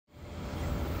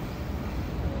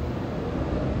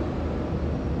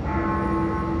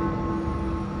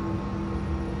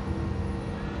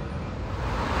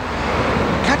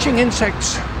Catching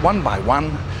insects one by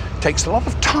one takes a lot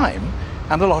of time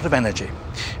and a lot of energy,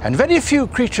 and very few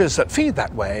creatures that feed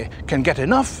that way can get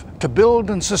enough to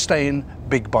build and sustain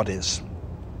big bodies.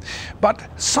 But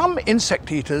some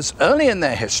insect eaters early in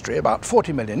their history, about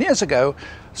 40 million years ago,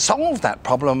 solved that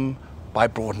problem by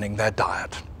broadening their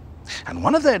diet. And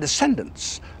one of their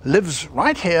descendants lives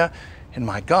right here in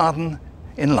my garden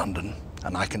in London,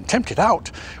 and I can tempt it out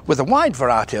with a wide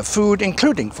variety of food,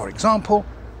 including, for example,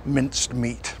 minced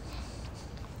meat.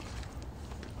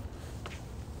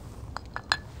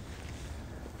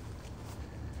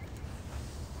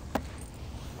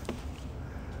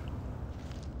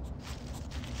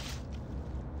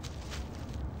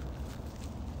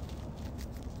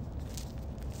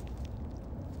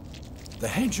 The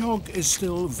hedgehog is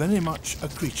still very much a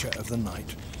creature of the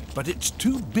night, but it's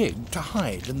too big to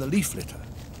hide in the leaf litter.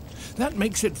 That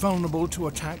makes it vulnerable to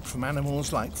attack from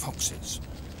animals like foxes.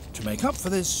 To make up for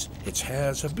this, its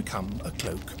hairs have become a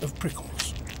cloak of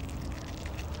prickles.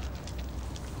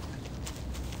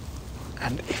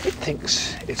 And if it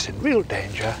thinks it's in real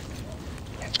danger,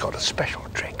 it's got a special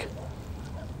trick.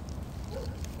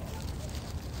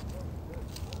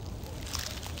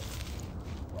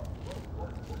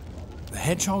 The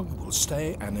hedgehog will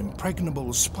stay an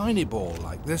impregnable spiny ball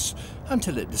like this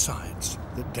until it decides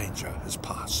that danger has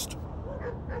passed.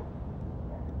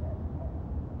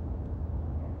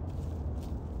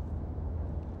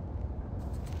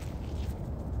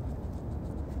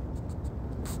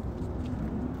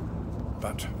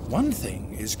 But one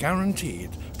thing is guaranteed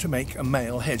to make a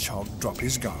male hedgehog drop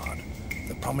his guard: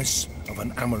 the promise of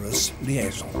an amorous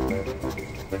liaison.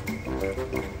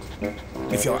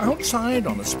 If you're outside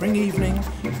on a spring evening,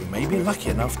 you may be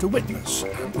lucky enough to witness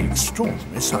an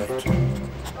extraordinary sight.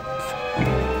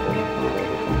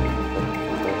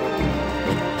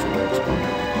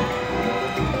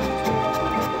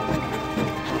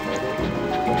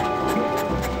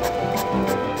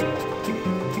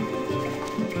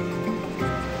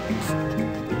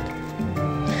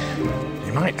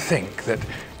 You might think that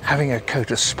having a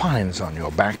coat of spines on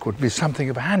your back would be something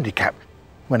of a handicap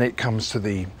when it comes to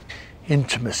the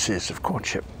intimacies of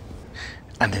courtship.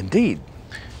 And indeed,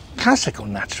 classical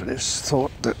naturalists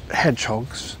thought that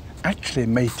hedgehogs actually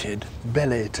mated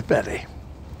belly to belly.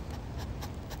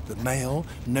 The male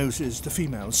noses the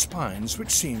female's spines,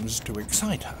 which seems to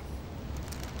excite her.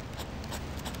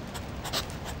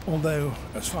 Although,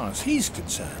 as far as he's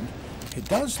concerned, it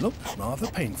does look rather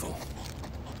painful.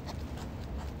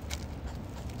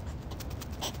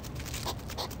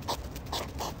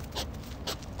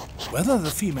 Whether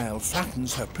the female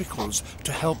flattens her prickles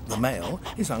to help the male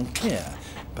is unclear,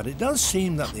 but it does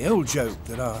seem that the old joke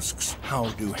that asks, "How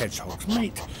do hedgehogs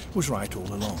mate?" was right all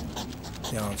along.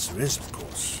 The answer is, of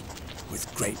course,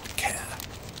 with great care.